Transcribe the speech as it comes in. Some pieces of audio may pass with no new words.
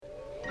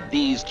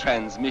These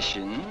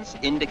transmissions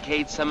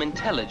indicate some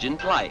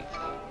intelligent life.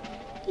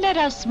 Let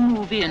us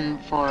move in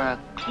for a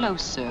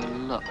closer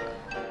look.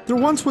 There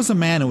once was a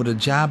man who had a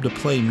job to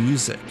play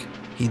music.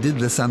 He did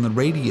this on the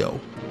radio.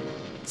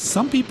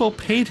 Some people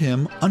paid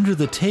him under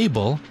the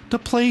table to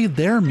play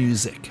their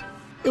music.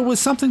 It was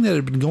something that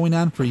had been going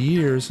on for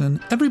years, and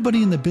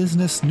everybody in the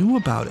business knew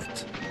about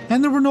it.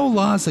 And there were no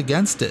laws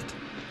against it.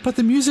 But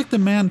the music the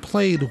man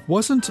played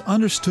wasn't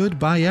understood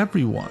by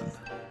everyone.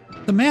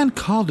 The man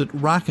called it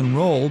rock and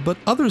roll, but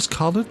others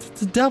called it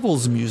the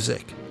devil's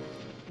music.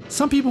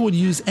 Some people would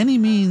use any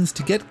means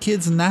to get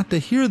kids not to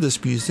hear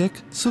this music,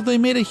 so they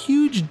made a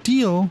huge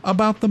deal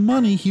about the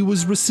money he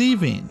was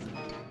receiving.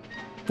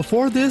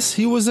 Before this,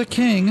 he was a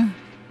king,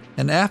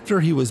 and after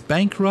he was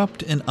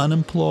bankrupt and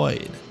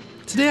unemployed.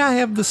 Today I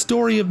have the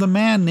story of the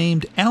man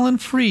named Alan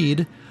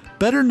Freed,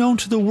 better known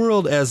to the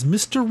world as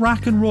Mr.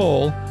 Rock and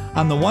Roll,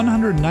 on the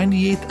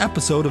 198th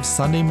episode of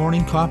Sunday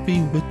Morning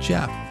Coffee with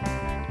Jeff.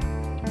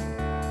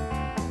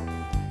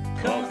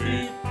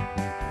 Coffee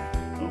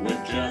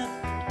with Jeff.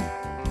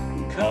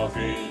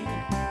 Coffee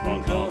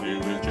on Coffee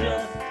with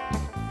Jeff.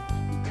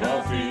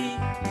 Coffee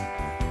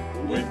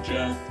with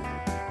Jeff.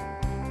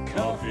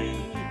 Coffee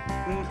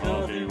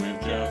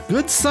with Jeff.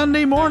 Good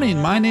Sunday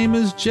morning. My name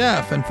is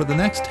Jeff, and for the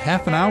next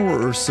half an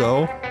hour or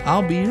so,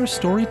 I'll be your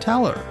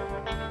storyteller.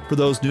 For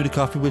those new to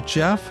Coffee with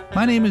Jeff,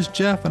 my name is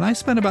Jeff, and I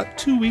spent about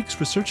 2 weeks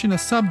researching a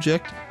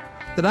subject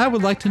that I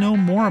would like to know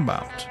more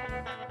about.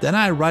 Then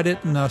I write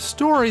it in a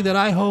story that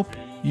I hope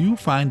you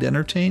find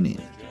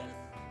entertaining.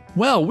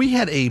 Well, we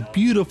had a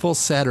beautiful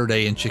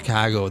Saturday in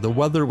Chicago. The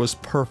weather was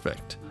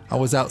perfect. I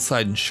was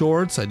outside in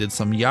shorts, I did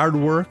some yard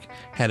work,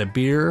 had a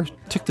beer,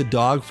 took the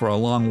dog for a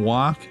long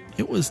walk.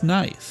 It was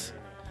nice.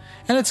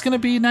 And it's going to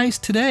be nice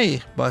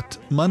today, but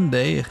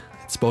Monday,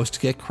 it's supposed to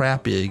get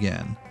crappy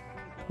again.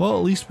 Well,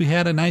 at least we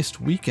had a nice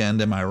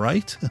weekend, am I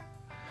right?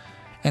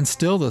 And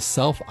still the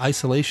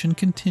self-isolation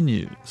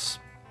continues.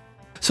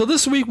 So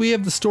this week we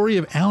have the story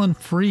of Alan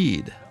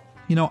Freed.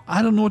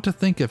 I don't know what to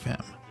think of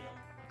him.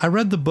 I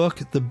read the book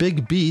The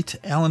Big Beat,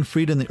 Alan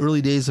Freed in the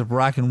Early Days of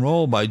Rock and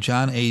Roll by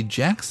John A.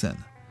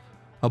 Jackson.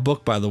 A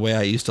book, by the way,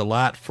 I used a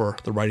lot for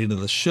the writing of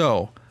the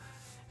show.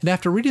 And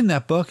after reading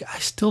that book, I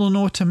still don't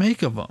know what to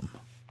make of him.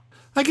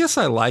 I guess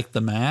I like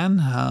the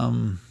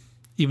man,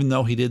 even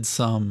though he did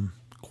some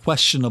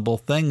questionable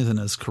things in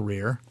his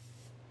career.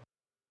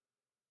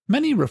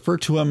 Many refer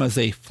to him as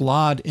a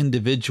flawed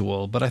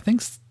individual, but I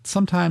think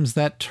sometimes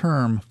that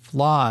term,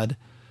 flawed,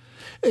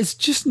 is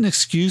just an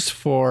excuse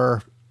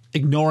for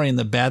ignoring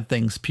the bad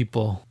things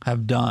people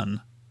have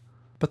done.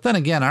 But then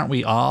again, aren't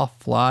we all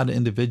flawed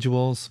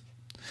individuals?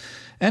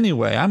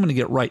 Anyway, I'm going to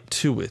get right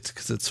to it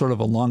because it's sort of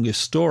a longish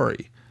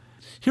story.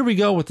 Here we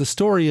go with the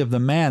story of the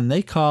man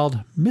they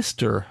called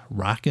Mr.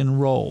 Rock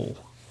and Roll.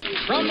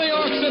 From New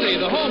York City,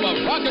 the home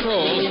of rock and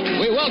roll,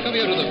 we welcome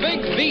you to the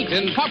big beat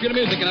in popular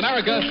music in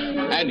America.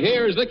 And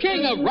here's the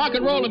king of rock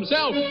and roll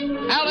himself,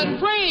 Alan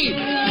Freed.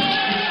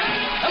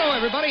 Hello,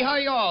 everybody. How are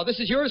you all? This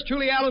is yours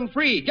truly, Alan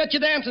Freed. Get your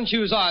dancing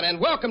shoes on and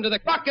welcome to the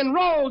Rock and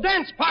Roll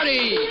Dance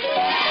Party.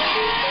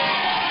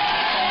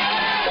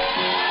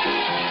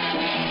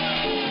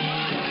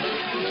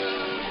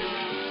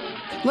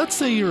 Let's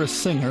say you're a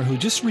singer who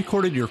just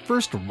recorded your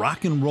first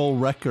rock and roll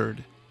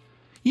record.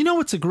 You know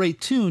it's a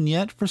great tune,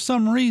 yet for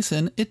some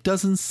reason it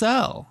doesn't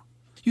sell.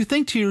 You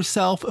think to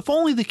yourself, if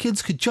only the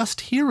kids could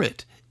just hear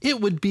it, it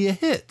would be a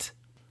hit.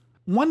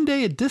 One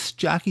day a disc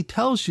jockey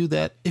tells you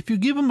that if you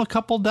give him a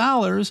couple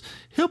dollars,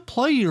 he'll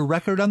play your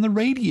record on the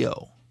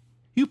radio.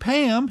 You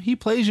pay him, he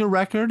plays your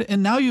record,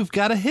 and now you've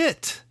got a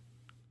hit.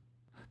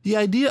 The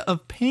idea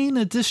of paying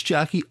a disc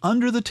jockey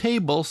under the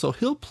table so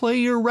he'll play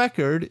your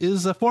record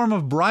is a form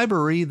of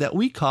bribery that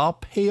we call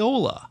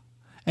payola.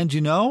 And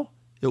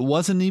it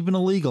wasn't even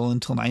illegal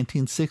until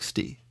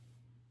 1960.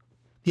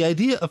 The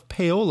idea of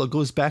payola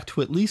goes back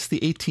to at least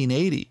the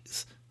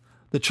 1880s.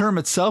 The term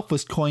itself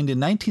was coined in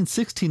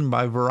 1916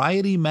 by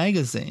Variety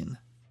magazine.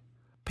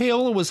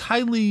 Payola was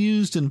highly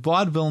used in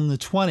vaudeville in the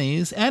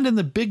 20s and in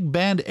the big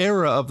band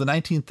era of the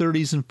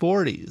 1930s and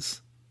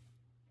 40s.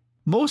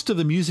 Most of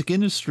the music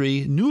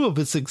industry knew of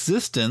its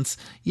existence,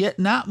 yet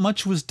not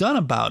much was done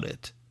about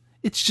it.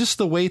 It's just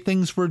the way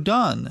things were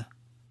done.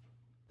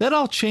 That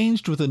all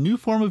changed with a new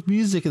form of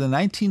music in the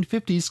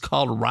 1950s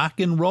called rock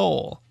and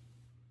roll.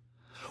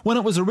 When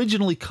it was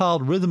originally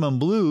called rhythm and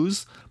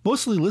blues,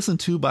 mostly listened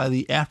to by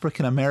the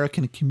African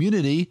American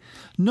community,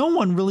 no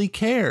one really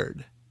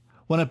cared.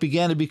 When it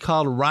began to be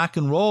called rock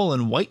and roll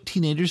and white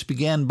teenagers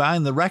began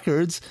buying the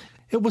records,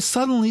 it was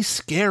suddenly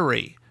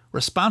scary,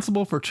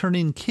 responsible for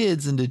turning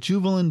kids into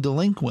juvenile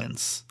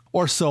delinquents,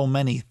 or so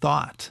many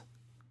thought.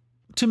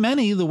 To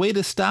many, the way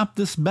to stop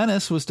this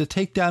menace was to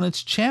take down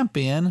its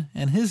champion,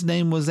 and his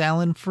name was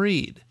Alan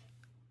Freed.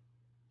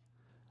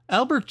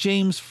 Albert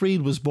James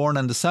Freed was born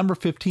on December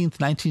 15,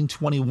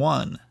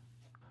 1921.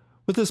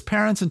 With his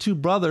parents and two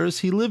brothers,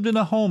 he lived in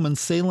a home in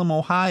Salem,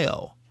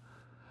 Ohio.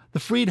 The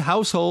Freed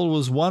household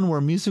was one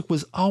where music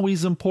was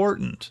always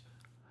important.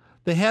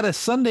 They had a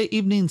Sunday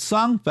evening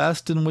song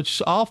fest in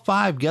which all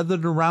five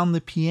gathered around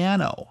the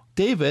piano.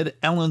 David,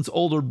 Ellen's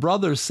older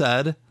brother,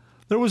 said,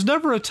 "There was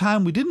never a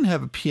time we didn't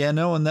have a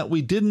piano and that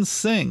we didn't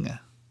sing."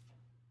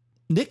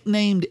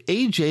 Nicknamed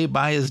AJ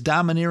by his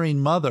domineering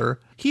mother,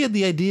 he had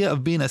the idea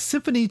of being a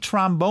symphony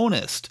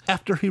trombonist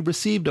after he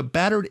received a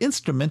battered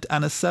instrument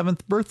on his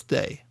 7th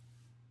birthday.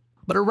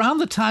 But around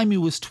the time he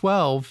was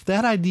 12,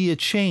 that idea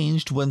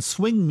changed when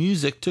swing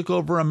music took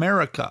over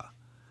America.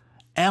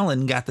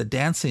 Alan got the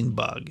dancing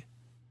bug.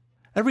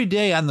 Every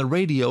day on the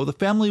radio, the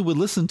family would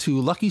listen to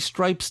Lucky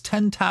Strike's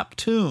 10 Top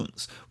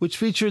Tunes, which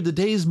featured the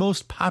day's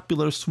most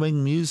popular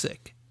swing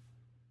music.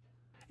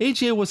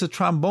 AJ was a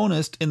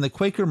trombonist in the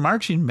Quaker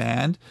Marching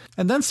Band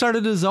and then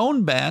started his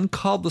own band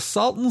called the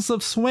Sultans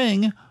of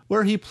Swing,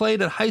 where he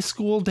played at high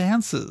school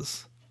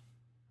dances.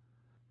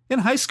 In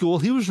high school,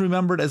 he was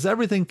remembered as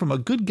everything from a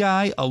good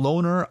guy, a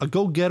loner, a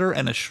go-getter,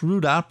 and a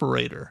shrewd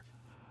operator.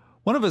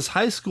 One of his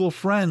high school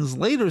friends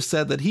later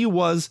said that he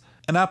was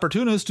an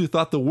opportunist who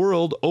thought the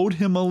world owed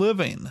him a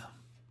living.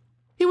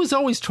 He was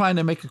always trying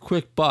to make a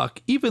quick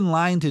buck, even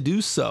lying to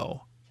do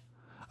so.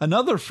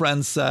 Another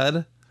friend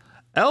said,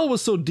 "Al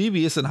was so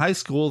devious in high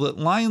school that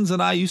Lyons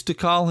and I used to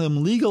call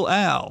him Legal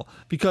Al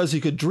because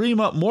he could dream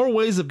up more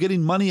ways of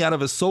getting money out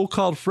of his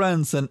so-called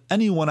friends than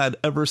anyone I'd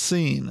ever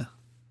seen."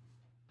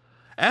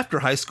 After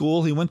high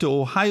school, he went to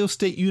Ohio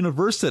State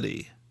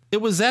University.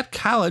 It was at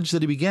college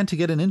that he began to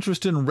get an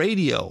interest in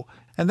radio,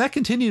 and that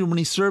continued when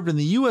he served in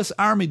the U.S.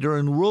 Army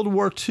during World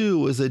War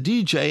II as a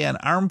DJ on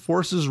Armed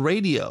Forces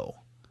Radio.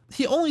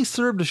 He only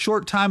served a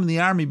short time in the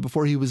Army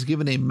before he was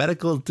given a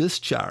medical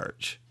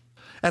discharge.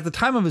 At the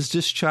time of his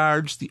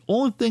discharge, the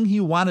only thing he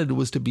wanted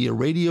was to be a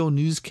radio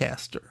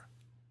newscaster.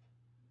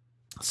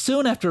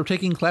 Soon after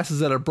taking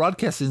classes at a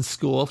broadcasting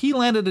school, he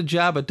landed a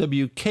job at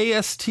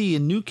WKST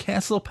in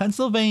Newcastle,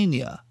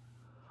 Pennsylvania.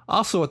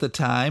 Also at the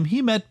time,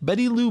 he met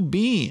Betty Lou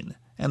Bean,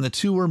 and the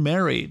two were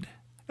married.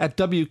 At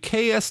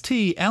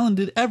WKST, Alan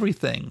did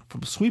everything,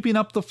 from sweeping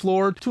up the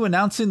floor to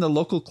announcing the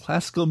local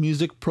classical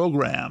music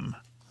program.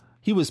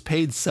 He was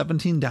paid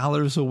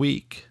 $17 a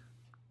week.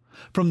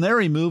 From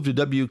there, he moved to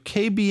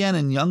WKBN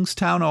in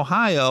Youngstown,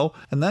 Ohio,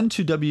 and then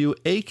to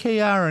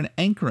WAKR in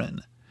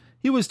Akron.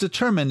 He was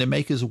determined to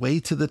make his way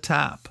to the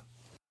top.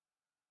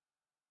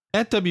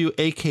 At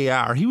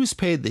WAKR, he was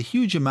paid the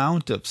huge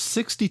amount of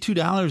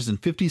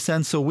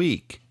 $62.50 a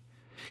week.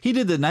 He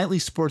did the nightly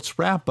sports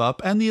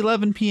wrap-up and the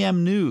 11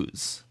 p.m.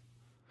 news.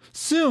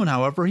 Soon,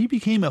 however, he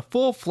became a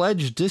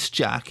full-fledged disc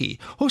jockey,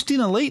 hosting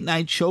a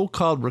late-night show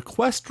called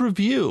Request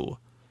Review.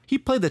 He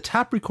played the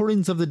top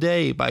recordings of the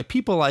day by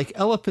people like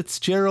Ella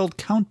Fitzgerald,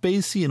 Count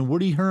Basie, and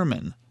Woody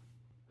Herman.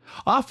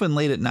 Often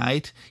late at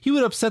night, he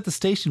would upset the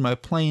station by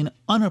playing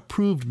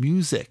unapproved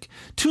music,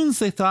 tunes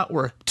they thought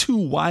were too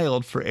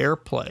wild for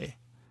airplay.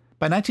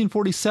 By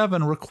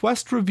 1947,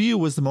 Request Review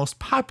was the most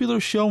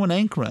popular show in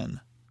Akron.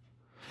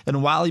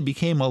 And while he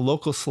became a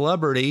local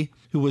celebrity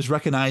who was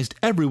recognized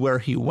everywhere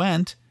he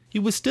went, he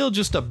was still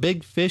just a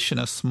big fish in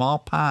a small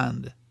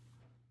pond.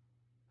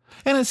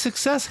 And his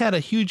success had a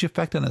huge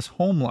effect on his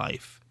home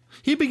life.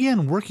 He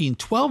began working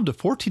 12 to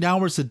 14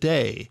 hours a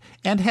day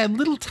and had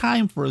little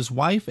time for his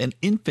wife and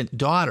infant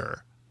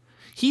daughter.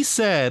 He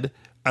said,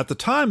 "At the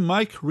time,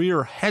 my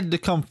career had to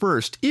come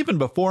first, even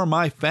before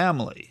my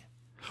family.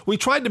 We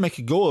tried to make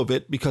a go of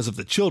it because of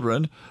the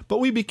children, but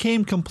we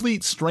became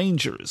complete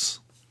strangers."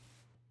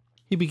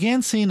 He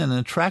began seeing an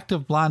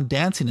attractive blonde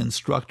dancing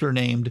instructor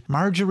named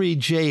Marjorie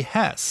J.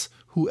 Hess,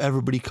 who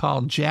everybody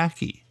called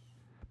Jackie.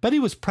 Betty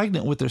was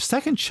pregnant with their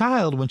second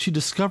child when she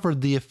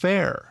discovered the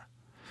affair.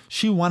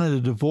 She wanted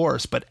a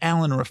divorce, but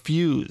Alan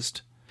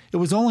refused. It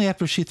was only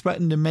after she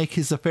threatened to make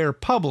his affair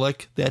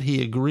public that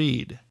he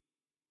agreed.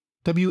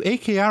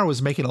 WAKR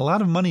was making a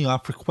lot of money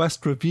off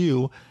Request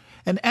Review,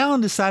 and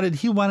Alan decided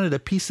he wanted a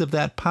piece of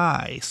that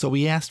pie, so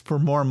he asked for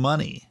more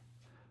money.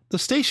 The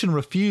station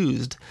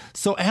refused,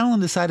 so Alan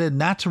decided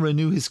not to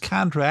renew his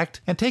contract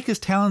and take his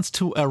talents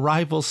to a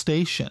rival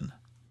station.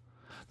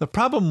 The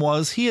problem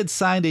was he had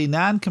signed a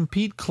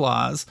non-compete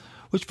clause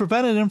which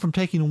prevented him from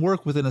taking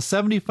work within a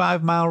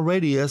 75-mile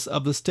radius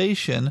of the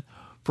station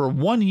for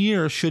 1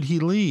 year should he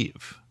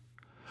leave.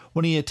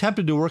 When he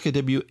attempted to work at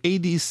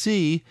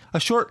WADC, a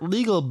short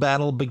legal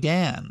battle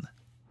began.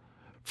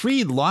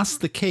 Freed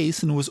lost the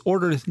case and was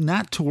ordered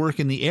not to work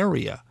in the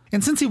area,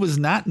 and since he was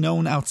not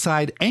known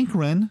outside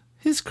Akron,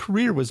 his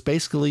career was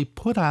basically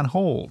put on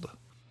hold.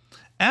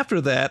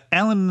 After that,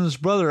 Alan and his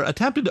brother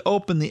attempted to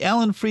open the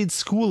Alan Freed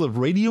School of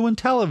Radio and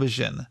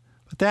Television,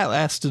 but that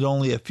lasted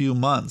only a few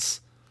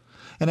months.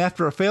 And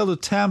after a failed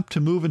attempt to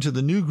move into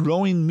the new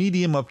growing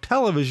medium of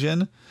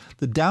television,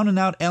 the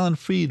down-and-out Alan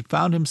Freed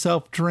found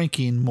himself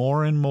drinking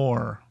more and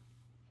more.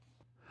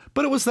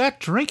 But it was that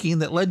drinking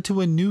that led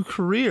to a new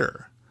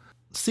career.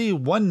 See,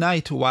 one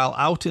night while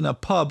out in a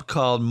pub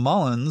called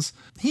Mullins,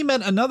 he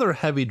met another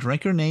heavy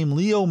drinker named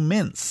Leo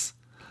Mintz.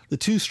 The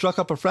two struck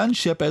up a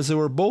friendship as they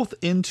were both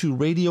into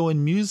radio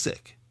and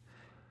music.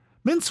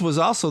 Mintz was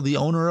also the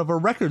owner of a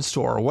record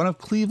store, one of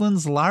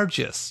Cleveland's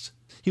largest.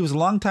 He was a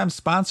longtime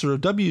sponsor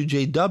of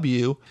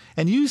WJW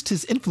and used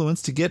his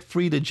influence to get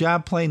Freed a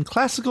job playing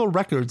classical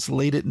records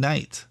late at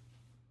night.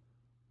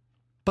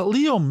 But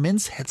Leo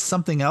Mintz had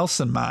something else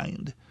in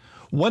mind.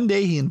 One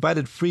day he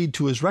invited Freed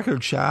to his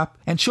record shop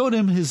and showed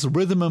him his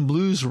rhythm and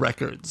blues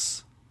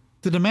records.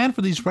 The demand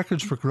for these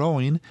records were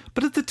growing,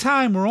 but at the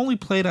time were only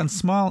played on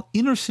small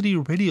inner-city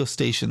radio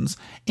stations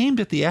aimed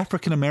at the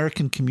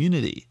African-American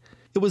community.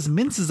 It was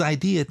Mintz's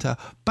idea to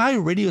buy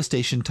radio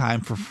station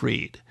time for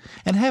Freed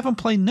and have him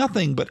play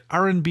nothing but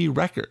R&B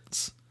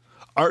records.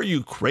 "Are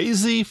you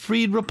crazy?"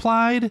 Freed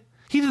replied.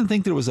 He didn't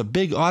think there was a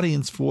big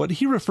audience for what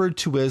he referred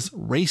to as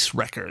race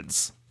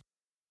records.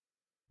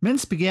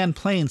 Mintz began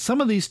playing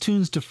some of these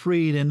tunes to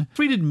Freed, and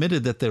Freed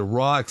admitted that their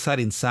raw,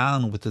 exciting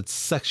sound with its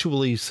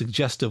sexually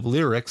suggestive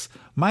lyrics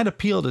might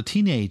appeal to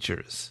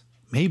teenagers,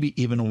 maybe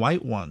even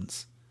white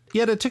ones.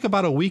 Yet it took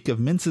about a week of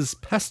Mintz's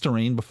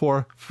pestering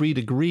before Freed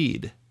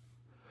agreed.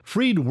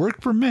 Freed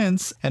worked for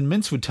Mintz, and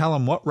Mintz would tell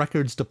him what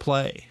records to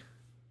play.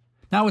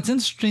 Now, it's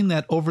interesting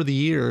that over the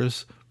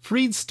years,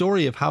 Freed's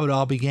story of how it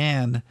all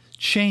began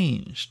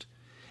changed.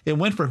 It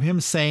went from him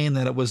saying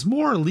that it was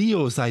more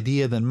Leo's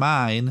idea than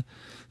mine,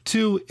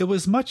 to it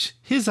was much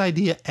his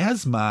idea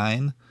as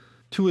mine,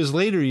 to his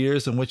later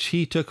years in which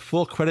he took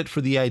full credit for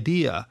the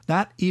idea,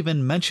 not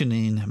even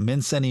mentioning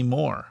Mintz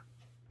anymore.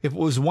 If it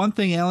was one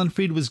thing Alan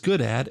Freed was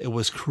good at, it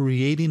was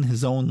creating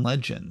his own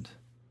legend.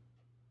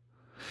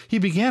 He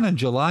began on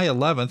July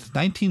 11th,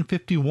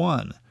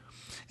 1951,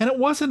 and it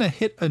wasn't a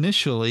hit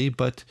initially,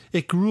 but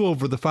it grew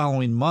over the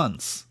following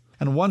months.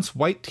 And once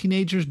white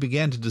teenagers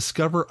began to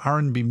discover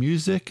R&B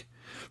music,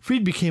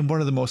 Freed became one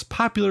of the most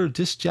popular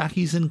disc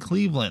jockeys in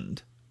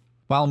Cleveland.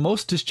 While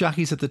most disc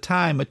jockeys at the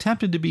time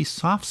attempted to be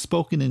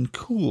soft-spoken and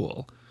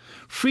cool,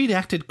 Freed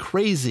acted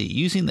crazy,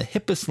 using the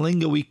hippest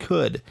lingo he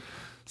could,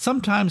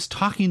 sometimes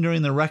talking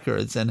during the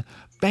records and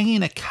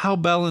banging a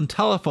cowbell and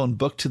telephone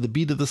book to the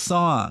beat of the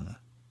song.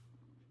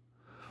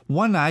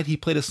 One night he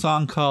played a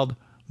song called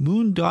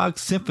Moondog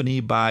Symphony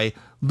by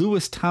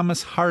Louis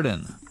Thomas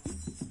Hardin.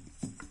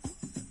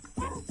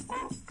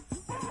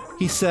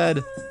 He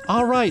said,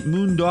 "All right,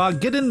 Moondog,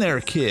 get in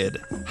there, kid.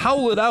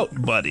 Howl it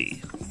out,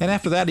 buddy." And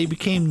after that, he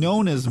became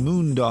known as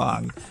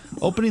Moondog,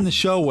 opening the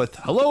show with,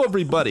 "Hello,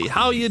 everybody.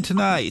 How you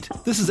tonight?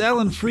 This is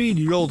Alan Freed,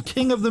 your old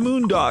king of the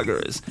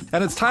Moondoggers,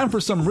 and it's time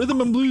for some rhythm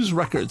and blues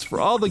records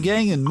for all the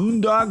gang in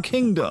Moondog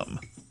Kingdom."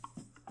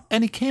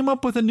 And he came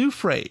up with a new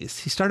phrase.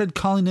 He started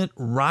calling it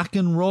rock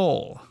and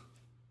roll.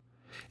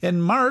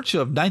 In March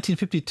of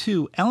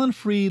 1952, Alan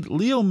Freed,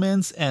 Leo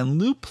Mintz, and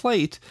Lou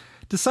Plate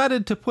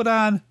decided to put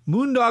on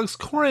Moondog's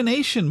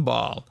Coronation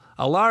Ball,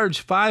 a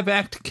large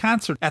 5-act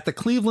concert at the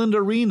Cleveland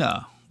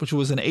Arena, which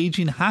was an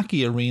aging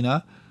hockey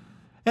arena,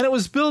 and it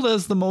was billed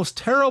as the most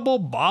terrible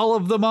ball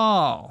of them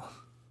all.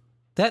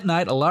 That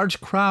night, a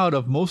large crowd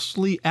of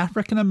mostly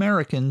African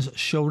Americans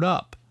showed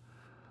up.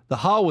 The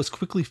hall was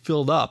quickly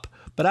filled up,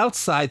 but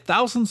outside,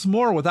 thousands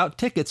more without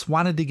tickets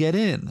wanted to get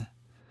in.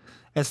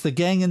 As the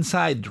gang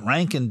inside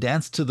drank and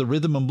danced to the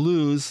rhythm and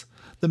blues,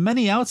 the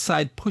many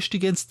outside pushed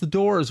against the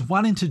doors,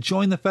 wanting to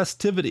join the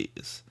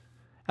festivities.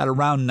 At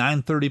around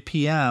 9:30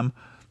 p.m.,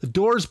 the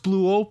doors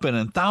blew open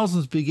and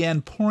thousands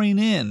began pouring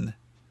in.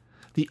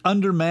 The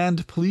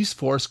undermanned police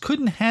force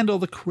couldn't handle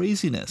the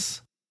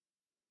craziness.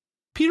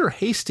 Peter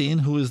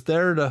Hastings, who was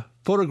there to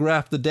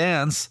photograph the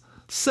dance,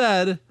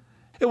 said,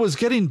 "It was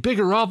getting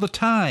bigger all the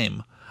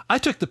time. I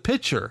took the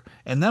picture,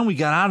 and then we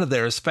got out of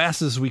there as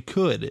fast as we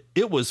could.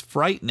 It was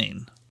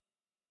frightening."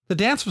 The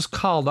dance was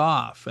called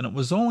off, and it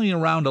was only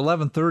around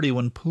 11:30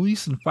 when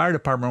police and fire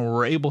department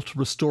were able to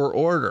restore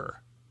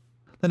order.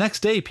 The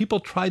next day, people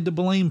tried to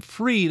blame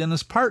Freed and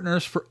his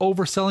partners for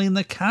overselling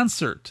the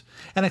concert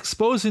and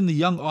exposing the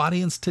young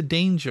audience to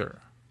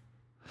danger.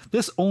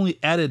 This only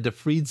added to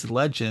Freed's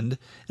legend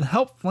and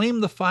helped flame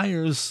the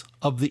fires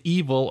of the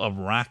evil of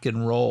rock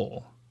and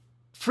roll.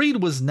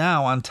 Freed was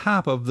now on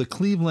top of the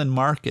Cleveland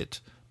market,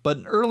 but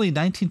in early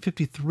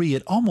 1953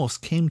 it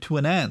almost came to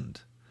an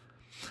end.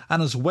 On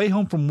his way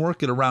home from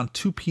work at around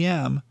 2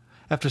 p.m.,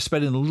 after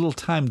spending a little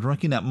time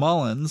drinking at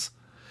Mullins,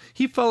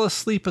 he fell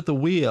asleep at the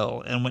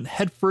wheel and went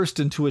headfirst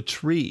into a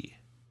tree.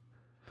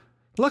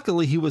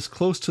 Luckily, he was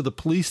close to the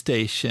police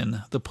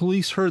station. The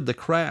police heard the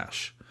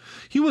crash.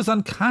 He was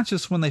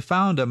unconscious when they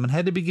found him and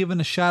had to be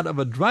given a shot of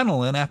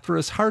adrenaline after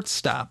his heart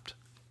stopped.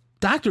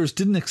 Doctors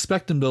didn't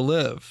expect him to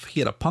live.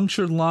 He had a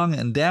punctured lung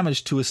and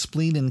damage to his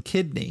spleen and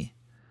kidney.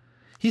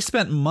 He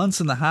spent months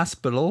in the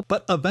hospital,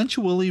 but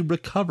eventually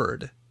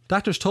recovered.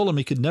 Doctors told him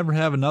he could never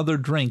have another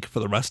drink for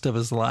the rest of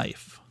his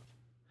life.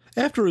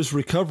 After his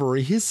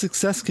recovery, his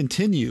success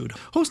continued,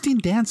 hosting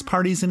dance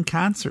parties and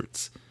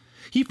concerts.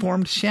 He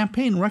formed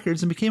Champagne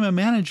Records and became a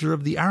manager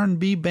of the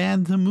R&B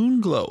band The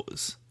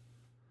Moonglows.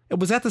 It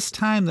was at this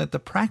time that the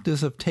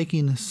practice of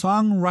taking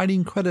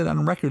songwriting credit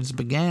on records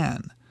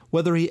began,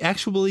 whether he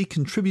actually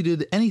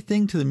contributed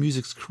anything to the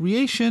music's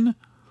creation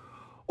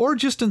or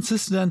just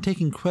insisted on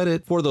taking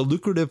credit for the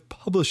lucrative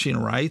publishing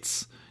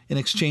rights in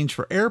exchange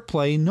for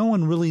airplay. No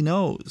one really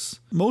knows.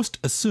 Most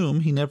assume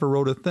he never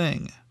wrote a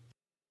thing.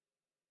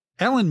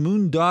 Alan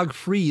Moondog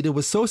Freed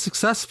was so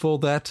successful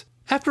that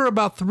after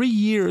about 3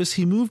 years,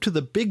 he moved to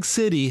the big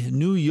city,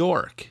 New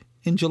York.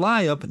 In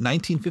July of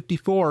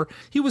 1954,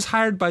 he was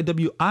hired by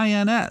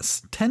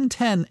WINS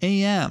 1010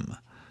 AM.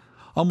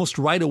 Almost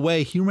right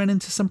away, he ran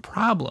into some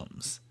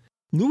problems.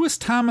 Lewis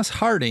Thomas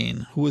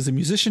Harding, who was a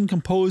musician,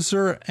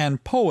 composer,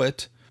 and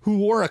poet who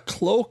wore a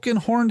cloak and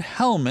horned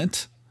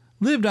helmet,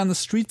 lived on the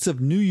streets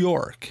of New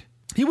York.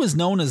 He was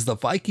known as the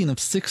Viking of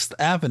 6th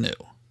Avenue.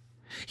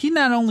 He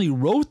not only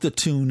wrote the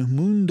tune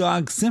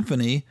Moondog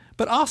Symphony,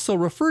 but also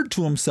referred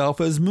to himself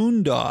as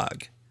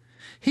Moondog.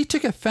 He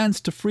took offense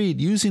to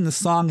Freed using the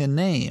song and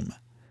name.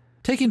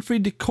 Taking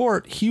Freed to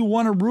court, he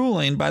won a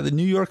ruling by the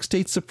New York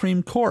State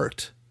Supreme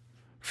Court.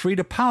 Freed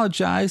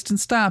apologized and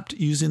stopped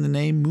using the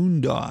name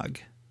Moondog.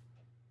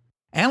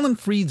 Alan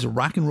Freed's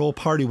Rock and Roll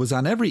Party was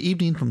on every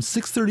evening from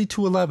 6:30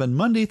 to 11,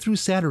 Monday through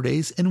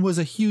Saturdays, and was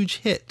a huge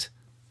hit.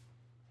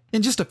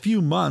 In just a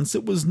few months,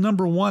 it was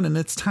number 1 in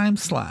its time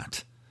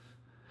slot.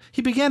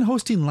 He began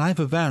hosting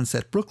live events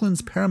at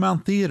Brooklyn's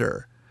Paramount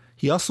Theater.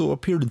 He also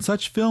appeared in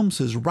such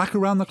films as Rock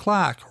Around the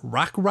Clock,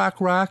 Rock,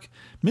 Rock, Rock,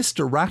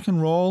 Mr. Rock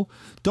and Roll,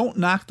 Don't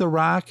Knock the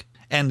Rock,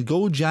 and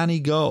Go Johnny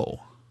Go.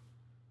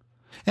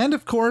 And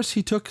of course,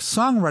 he took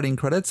songwriting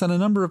credits on a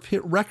number of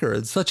hit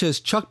records, such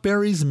as Chuck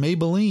Berry's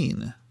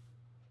Maybelline.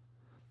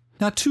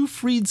 Now, to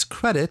Freed's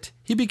credit,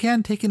 he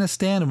began taking a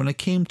stand when it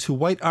came to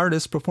white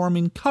artists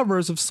performing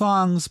covers of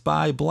songs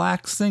by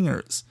black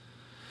singers.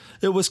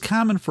 It was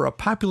common for a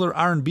popular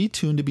R&B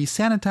tune to be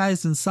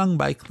sanitized and sung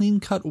by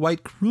clean-cut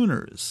white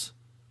crooners.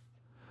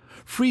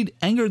 Freed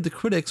angered the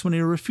critics when he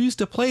refused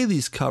to play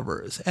these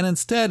covers and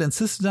instead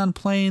insisted on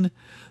playing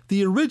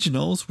the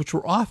originals, which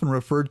were often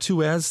referred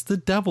to as the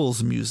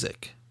devil's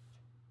music.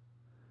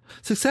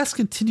 Success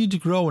continued to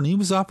grow, and he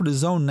was offered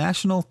his own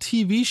national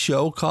TV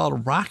show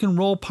called Rock and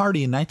Roll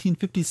Party in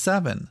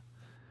 1957.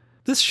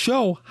 This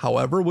show,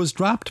 however, was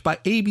dropped by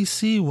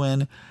ABC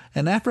when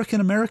an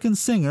African-American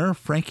singer,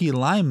 Frankie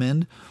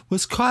Lyman,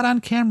 was caught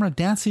on camera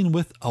dancing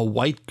with a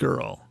white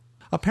girl.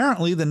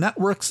 Apparently, the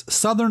network's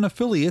southern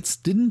affiliates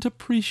didn't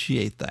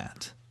appreciate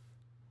that.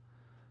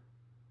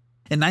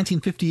 In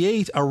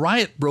 1958, a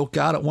riot broke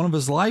out at one of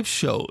his live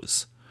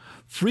shows.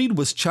 Freed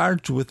was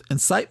charged with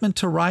incitement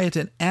to riot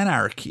and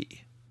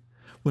anarchy.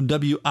 When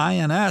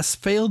WINS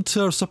failed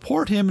to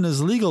support him in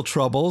his legal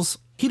troubles,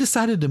 he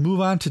decided to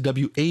move on to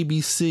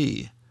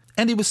WABC,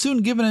 and he was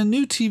soon given a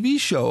new TV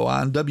show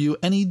on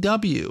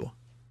WNEW.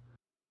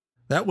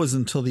 That was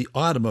until the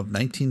autumn of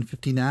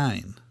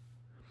 1959.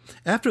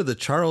 After the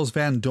Charles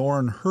Van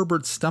Doren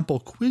Herbert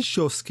Stempel quiz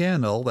show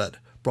scandal that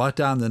brought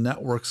down the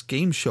network's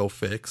game show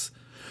fix,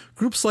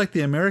 groups like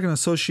the American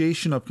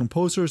Association of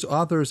Composers,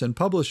 Authors, and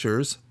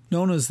Publishers,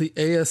 known as the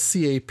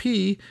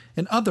ASCAP,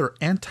 and other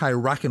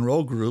anti-rock and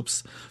roll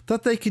groups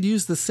thought they could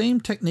use the same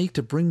technique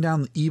to bring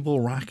down the evil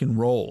rock and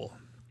roll.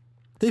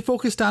 They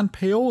focused on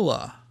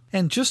payola,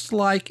 and just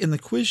like in the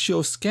quiz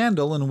show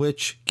scandal in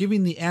which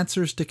giving the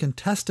answers to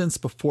contestants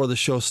before the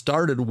show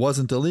started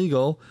wasn't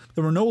illegal,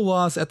 there were no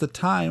laws at the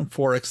time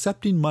for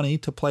accepting money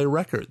to play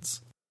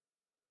records.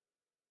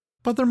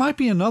 But there might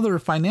be another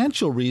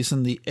financial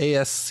reason the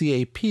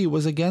ASCAP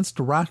was against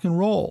rock and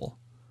roll.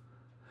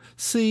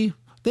 See,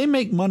 they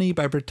make money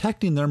by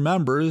protecting their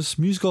members'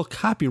 musical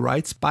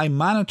copyrights by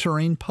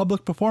monitoring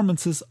public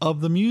performances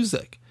of the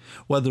music,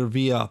 whether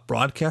via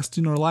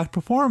broadcasting or live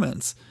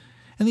performance,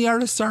 and the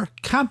artists are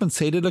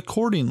compensated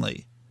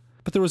accordingly.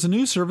 But there was a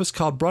new service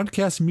called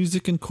Broadcast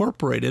Music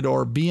Incorporated,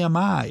 or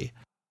BMI.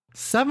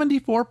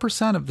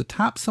 74% of the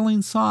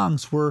top-selling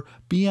songs were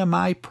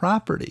BMI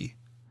property.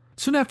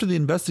 Soon after the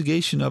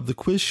investigation of the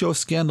quiz show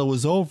scandal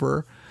was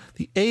over,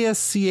 the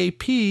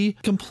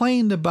ASCAP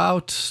complained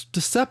about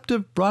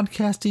deceptive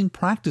broadcasting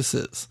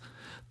practices.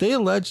 They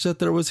alleged that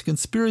there was a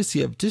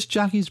conspiracy of disc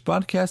jockeys,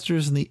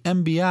 broadcasters, and the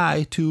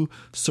MBI to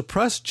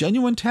suppress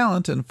genuine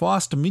talent and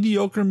foster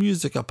mediocre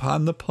music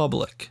upon the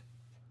public.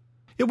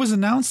 It was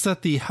announced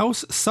that the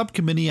House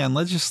Subcommittee on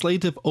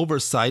Legislative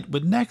Oversight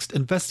would next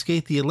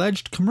investigate the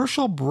alleged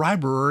commercial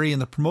bribery in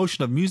the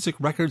promotion of music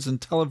records and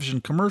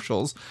television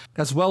commercials,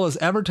 as well as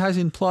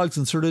advertising plugs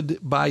inserted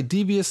by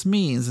devious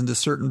means into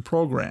certain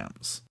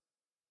programs.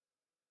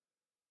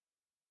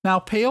 Now,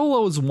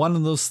 payola was one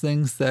of those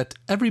things that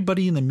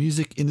everybody in the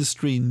music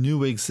industry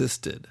knew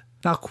existed.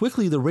 Now,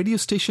 quickly, the radio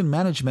station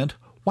management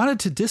wanted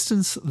to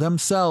distance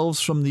themselves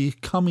from the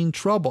coming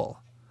trouble.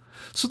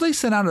 So they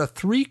sent out a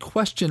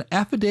 3-question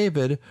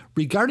affidavit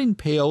regarding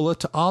payola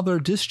to all their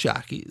disc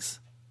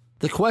jockeys.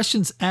 The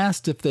questions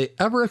asked if they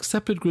ever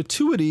accepted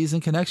gratuities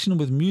in connection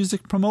with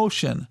music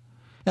promotion,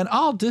 and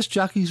all disc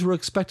jockeys were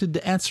expected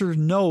to answer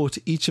no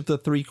to each of the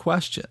 3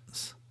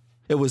 questions.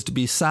 It was to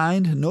be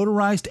signed,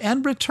 notarized,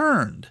 and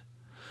returned.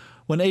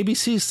 When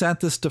ABC sent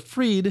this to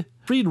Freed,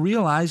 Freed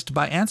realized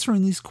by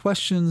answering these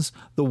questions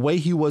the way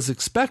he was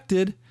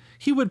expected,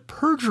 he would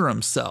perjure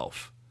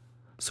himself.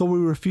 So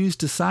he refused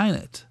to sign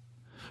it.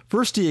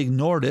 First he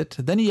ignored it,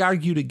 then he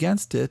argued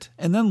against it,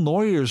 and then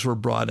lawyers were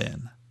brought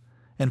in.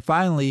 And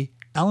finally,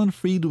 Alan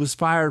Freed was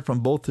fired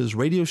from both his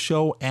radio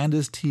show and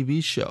his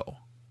TV show.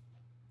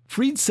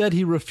 Freed said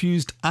he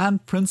refused on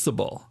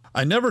principle.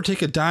 "I never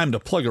take a dime to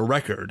plug a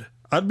record.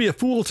 I'd be a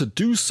fool to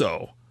do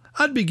so.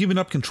 I'd be giving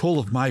up control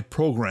of my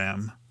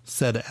program,"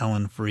 said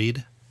Alan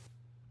Freed.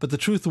 But the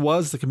truth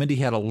was the committee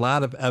had a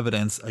lot of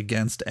evidence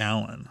against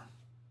Alan.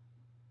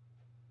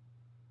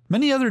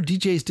 Many other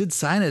DJs did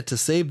sign it to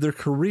save their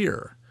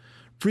career.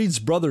 Freed's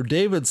brother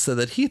David said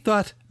that he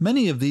thought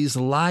many of these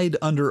lied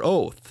under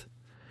oath.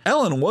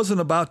 Alan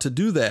wasn't about to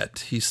do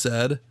that, he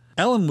said.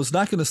 Alan was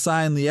not going to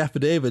sign the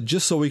affidavit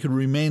just so he could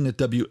remain at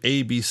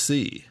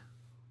WABC.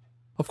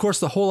 Of course,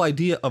 the whole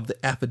idea of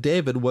the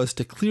affidavit was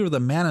to clear the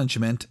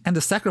management and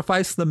to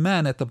sacrifice the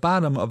men at the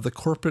bottom of the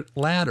corporate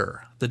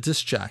ladder, the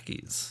disc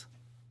jockeys.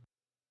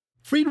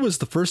 Freed was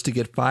the first to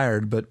get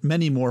fired, but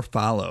many more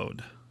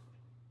followed.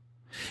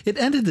 It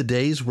ended the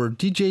days where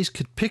DJs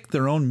could pick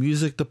their own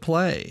music to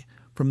play.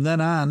 From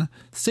then on,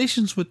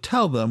 stations would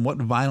tell them what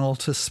vinyl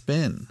to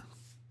spin.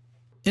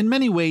 In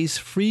many ways,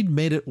 Freed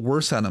made it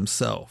worse on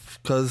himself,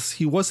 because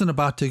he wasn't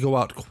about to go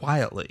out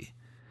quietly.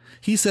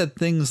 He said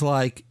things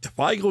like, "If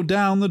I go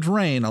down the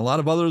drain, a lot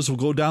of others will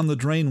go down the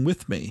drain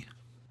with me."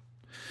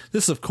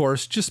 This, of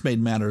course, just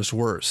made matters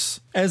worse,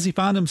 as he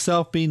found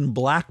himself being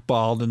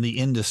blackballed in the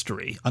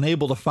industry,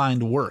 unable to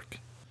find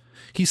work.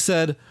 He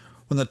said,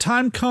 "When the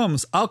time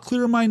comes, I'll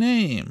clear my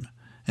name,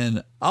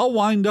 and I'll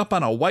wind up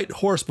on a white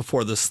horse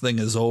before this thing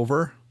is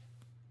over."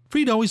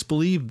 Freed always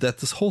believed that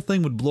this whole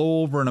thing would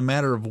blow over in a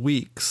matter of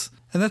weeks,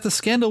 and that the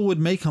scandal would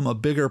make him a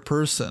bigger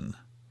person.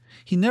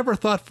 He never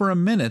thought for a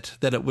minute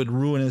that it would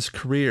ruin his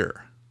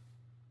career.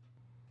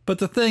 But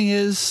the thing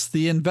is,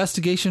 the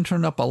investigation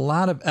turned up a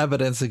lot of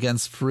evidence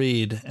against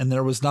Freed, and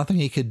there was nothing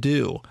he could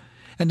do.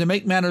 And to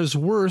make matters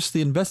worse,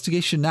 the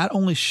investigation not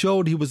only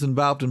showed he was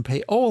involved in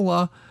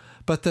payola,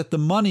 but that the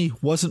money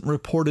wasn't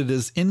reported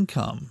as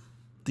income.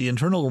 The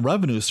Internal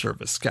Revenue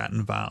Service got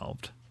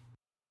involved.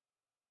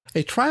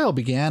 A trial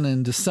began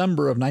in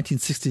December of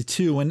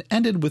 1962 and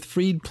ended with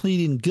Freed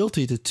pleading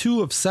guilty to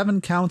 2 of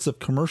 7 counts of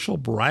commercial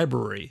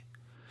bribery.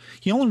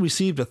 He only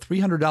received a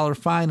 $300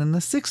 fine and a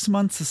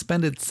 6-month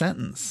suspended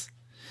sentence.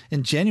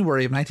 In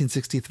January of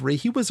 1963,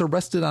 he was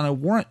arrested on a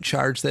warrant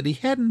charge that he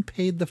hadn't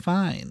paid the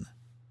fine.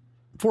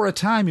 For a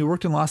time, he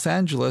worked in Los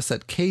Angeles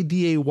at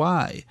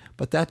KDAY,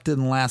 but that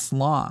didn't last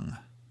long.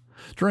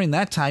 During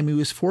that time, he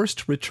was forced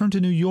to return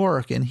to New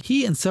York, and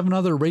he and 7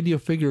 other radio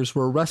figures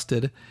were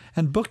arrested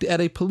and booked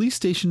at a police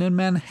station in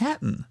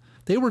Manhattan.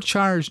 They were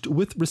charged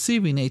with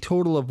receiving a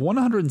total of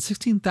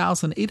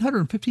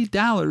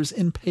 $116,850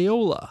 in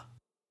payola.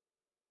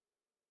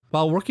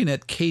 While working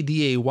at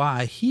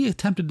KDAY, he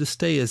attempted to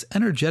stay as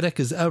energetic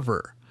as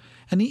ever,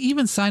 and he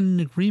even signed an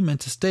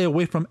agreement to stay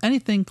away from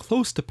anything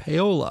close to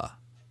payola.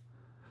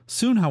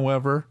 Soon,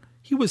 however,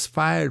 he was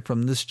fired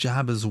from this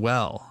job as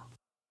well.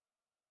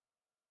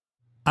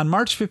 On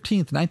March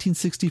 15,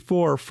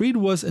 1964, Freed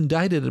was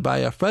indicted by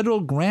a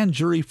federal grand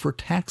jury for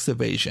tax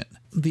evasion.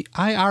 The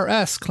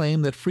IRS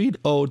claimed that Freed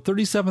owed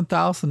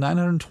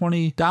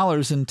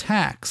 $37,920 in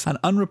tax on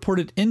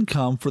unreported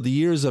income for the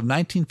years of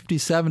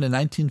 1957 and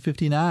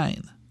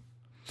 1959.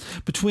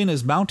 Between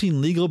his mounting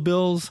legal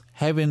bills,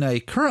 having a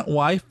current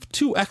wife,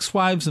 2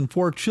 ex-wives, and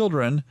 4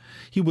 children,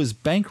 he was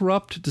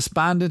bankrupt,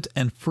 despondent,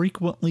 and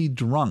frequently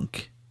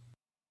drunk.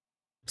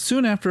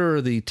 Soon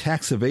after the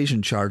tax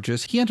evasion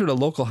charges, he entered a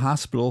local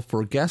hospital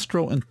for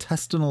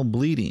gastrointestinal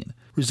bleeding,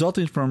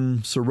 resulting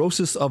from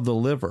cirrhosis of the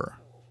liver.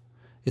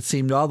 It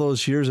seemed all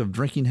those years of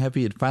drinking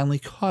heavy had finally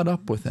caught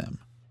up with him.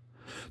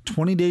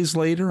 20 days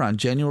later, on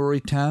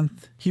January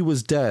 10th, he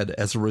was dead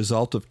as a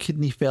result of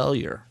kidney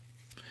failure.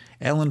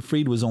 Alan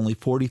Freed was only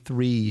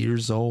 43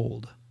 years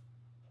old.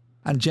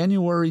 On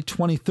January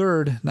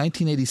 23,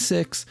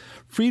 1986,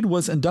 Freed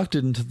was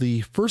inducted into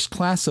the first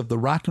class of the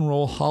Rock and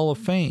Roll Hall of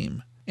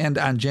Fame. And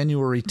on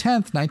January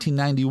 10,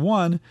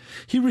 1991,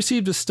 he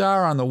received a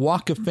star on the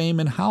Walk of Fame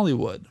in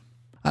Hollywood.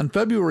 On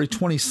February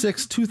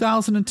 26,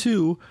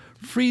 2002,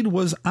 Freed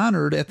was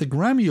honored at the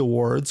Grammy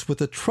Awards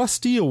with a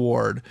Trustee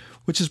Award,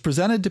 which is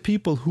presented to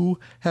people who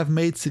have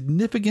made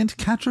significant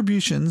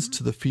contributions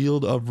to the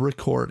field of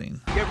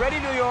recording. Get ready,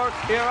 New York.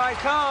 Here I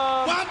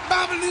come.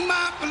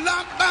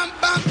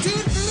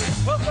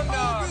 Welcome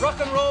to Rock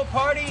and Roll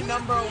Party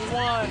number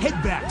 1.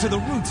 Head back to the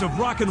roots of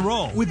rock and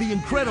roll with the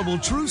incredible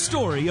true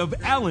story of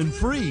Alan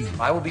Freed.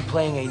 I will be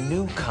playing a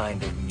new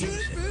kind of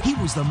music. He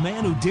was the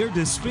man who dared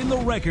to spin the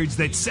records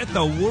that set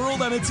the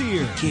world on its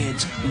ear.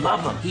 Kids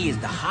love him. He is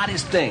the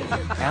hottest thing.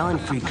 Alan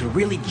Freed could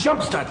really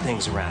jumpstart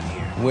things around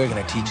here. We're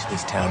going to teach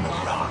this town to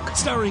rock.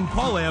 Starring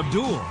Paula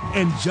Abdul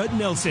and Judd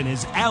Nelson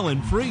as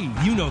Alan Freed.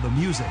 You know the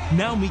music.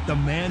 Now meet the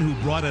man who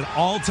brought it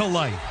all to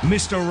life.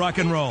 Mr. Rock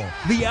and Roll,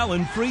 the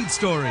Alan Freed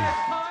story.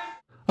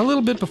 A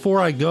little bit before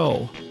I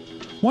go,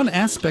 one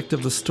aspect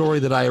of the story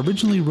that I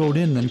originally wrote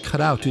in and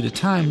cut out due to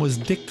time was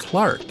Dick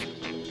Clark.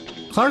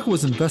 Clark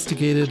was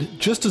investigated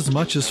just as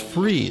much as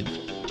Freed.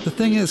 The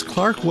thing is,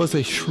 Clark was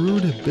a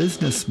shrewd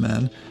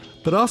businessman,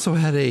 but also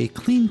had a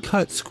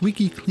clean-cut,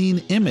 squeaky clean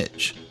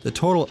image, the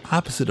total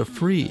opposite of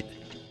Freed.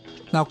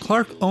 Now,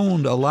 Clark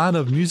owned a lot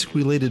of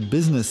music-related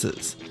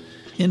businesses.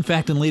 In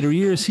fact, in later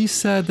years, he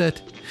said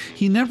that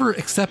He never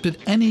accepted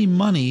any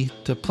money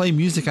to play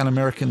music on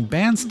American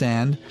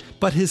Bandstand,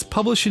 but his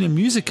publishing and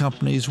music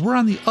companies were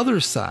on the other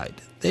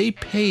side. They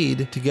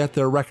paid to get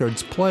their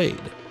records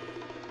played.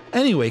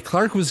 Anyway,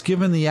 Clark was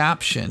given the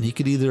option. He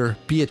could either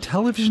be a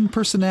television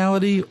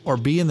personality or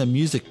be in the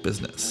music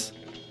business.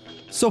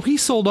 So he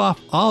sold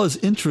off all his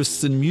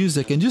interests in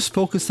music and just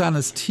focused on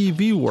his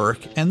TV work,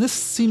 and this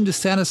seemed to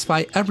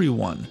satisfy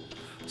everyone.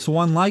 So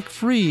unlike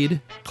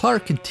Freed,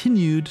 Clark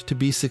continued to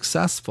be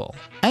successful.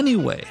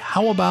 Anyway,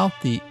 how about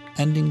the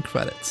ending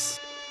credits?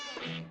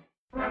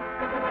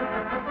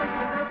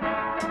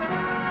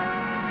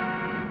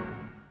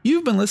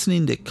 You've been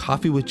listening to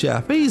Coffee with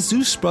Jeff, a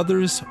Zeus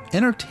Brothers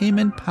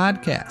entertainment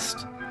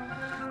podcast.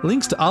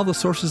 Links to all the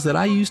sources that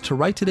I used to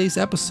write today's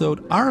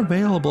episode are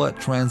available at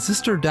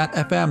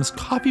transistor.fm's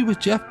Coffee with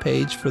Jeff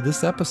page for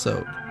this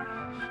episode.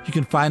 You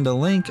can find a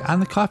link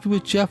on the Coffee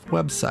with Jeff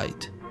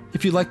website.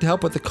 If you'd like to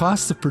help with the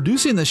costs of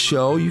producing the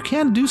show, you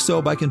can do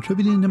so by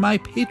contributing to my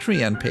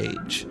Patreon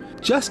page.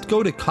 Just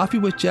go to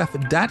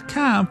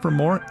coffeewithjeff.com for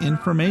more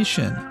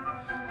information.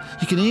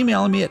 You can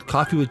email me at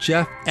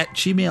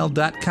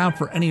coffeewithjeff@gmail.com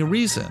for any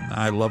reason.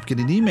 I love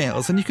getting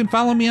emails, and you can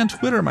follow me on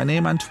Twitter. My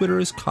name on Twitter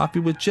is Coffee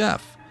with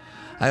Jeff.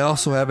 I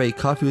also have a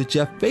Coffee with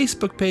Jeff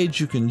Facebook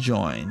page you can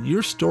join.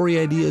 Your story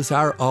ideas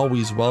are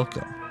always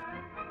welcome.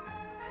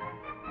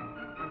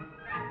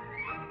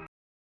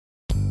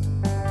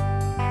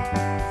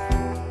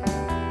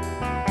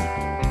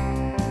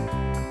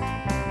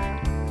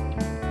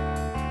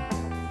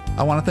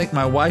 I want to thank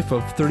my wife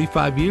of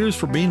 35 years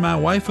for being my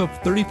wife of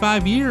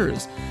 35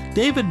 years.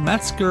 David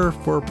Metzger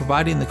for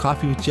providing the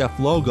Coffee with Jeff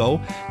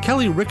logo,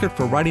 Kelly Rickert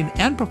for writing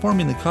and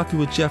performing the Coffee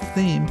with Jeff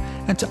theme,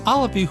 and to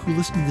all of you who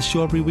listen to the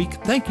show every week,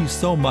 thank you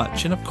so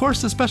much. And of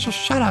course, a special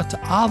shout out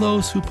to all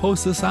those who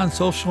post this on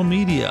social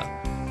media.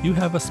 You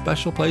have a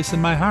special place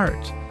in my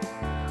heart.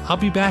 I'll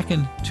be back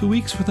in 2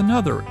 weeks with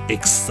another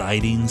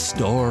exciting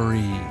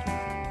story.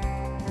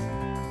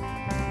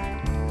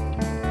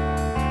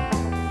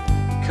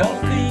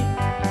 Coffee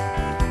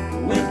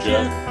with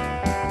Jeff.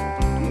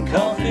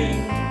 Coffee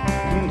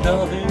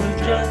with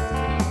Jeff.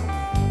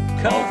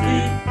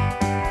 Coffee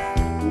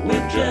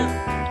with Jeff.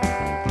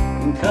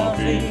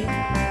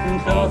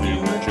 Coffee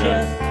with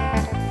Jeff.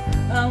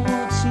 I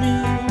once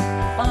knew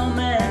a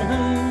man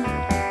who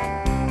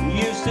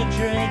used to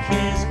drink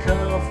his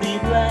coffee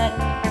black.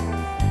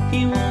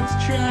 He once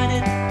tried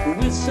it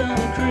with some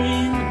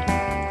cream.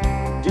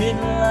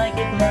 Didn't like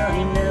it, now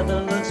he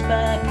never looks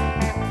back.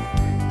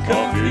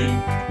 Coffee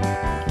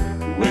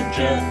with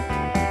Jeff.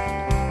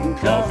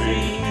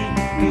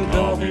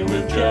 Coffee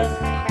with Jeff.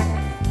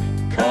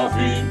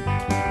 Coffee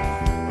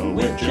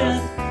with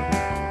Jeff.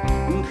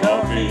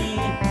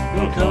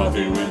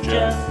 Coffee with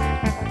Jeff.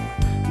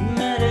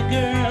 Met a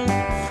girl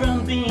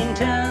from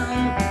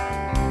Beantown.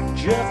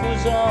 Jeff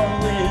was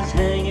always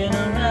hanging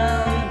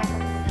around.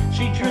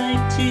 She drank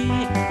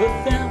tea,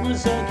 but that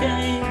was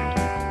okay.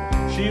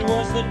 She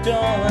was the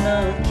dawn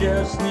of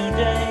Jeff's new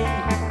day.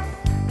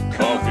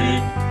 Coffee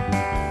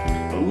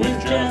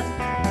with Jeff.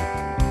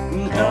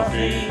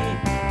 Coffee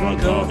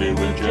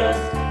with Jeff.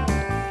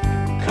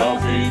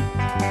 Coffee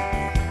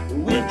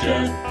with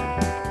Jeff.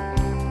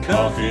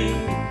 Coffee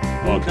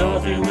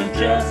with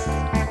Jeff.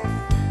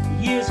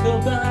 Years go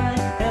by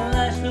and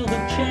life's filled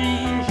with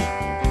change.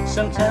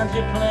 Sometimes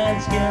your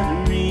plans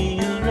get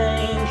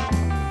rearranged.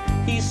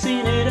 He's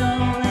seen it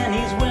all and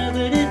he's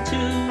weathered it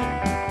too.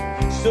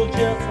 So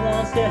Jeff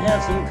wants to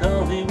have some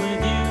coffee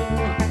with you.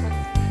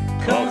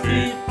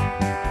 Coffee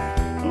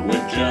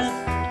with Jeff.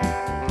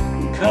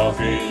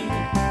 Coffee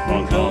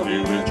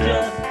with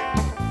Jeff.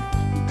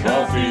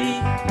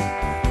 Coffee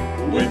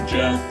with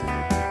Jeff.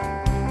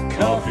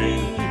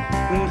 Coffee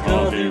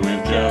with Jeff. Coffee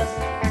with Jeff.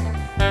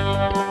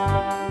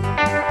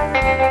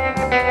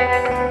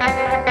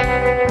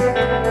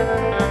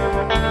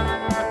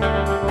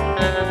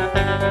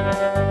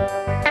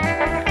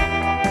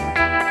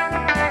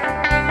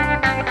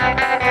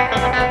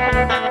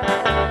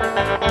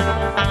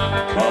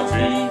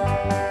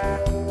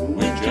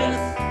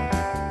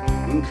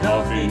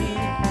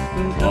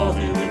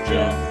 Coffee with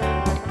Jeff.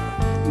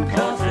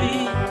 Coffee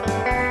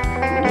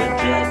with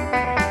Jeff.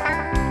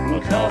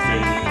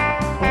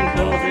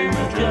 Coffee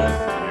with Jeff.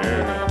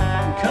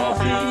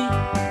 Coffee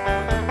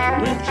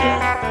with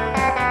Jeff.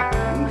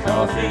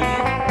 Coffee